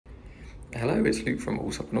Hello, it's Luke from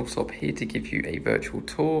Allsopp Allsopp here to give you a virtual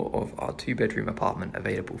tour of our 2-bedroom apartment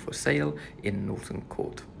available for sale in Norton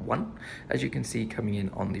Court 1. As you can see, coming in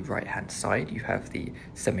on the right hand side, you have the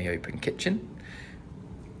semi-open kitchen.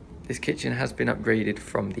 This kitchen has been upgraded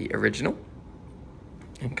from the original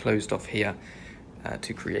and closed off here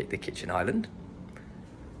to create the kitchen island.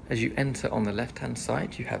 As you enter on the left hand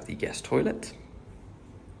side, you have the guest toilet.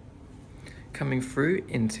 Coming through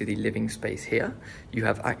into the living space here, you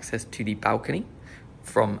have access to the balcony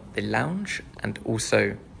from the lounge and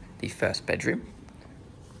also the first bedroom.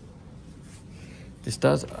 This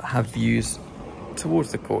does have views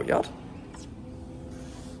towards the courtyard,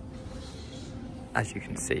 as you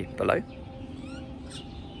can see below.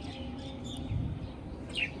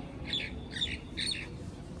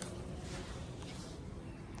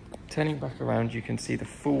 Turning back around, you can see the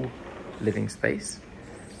full living space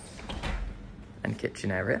and kitchen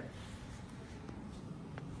area.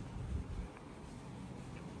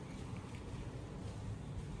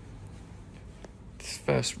 This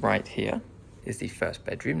first right here is the first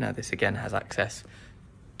bedroom. Now this again has access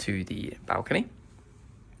to the balcony.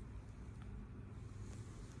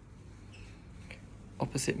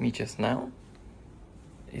 Opposite me just now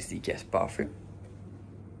is the guest bathroom.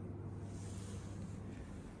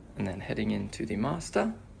 And then heading into the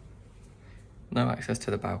master. No access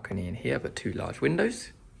to the balcony in here, but 2 large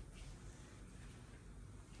windows.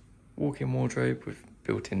 Walk-in wardrobe with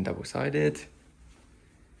built-in double-sided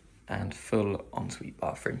and full ensuite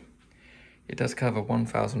bathroom. It does cover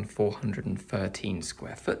 1,413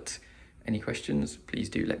 square foot. Any questions, please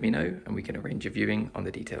do let me know and we can arrange a viewing on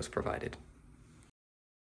the details provided.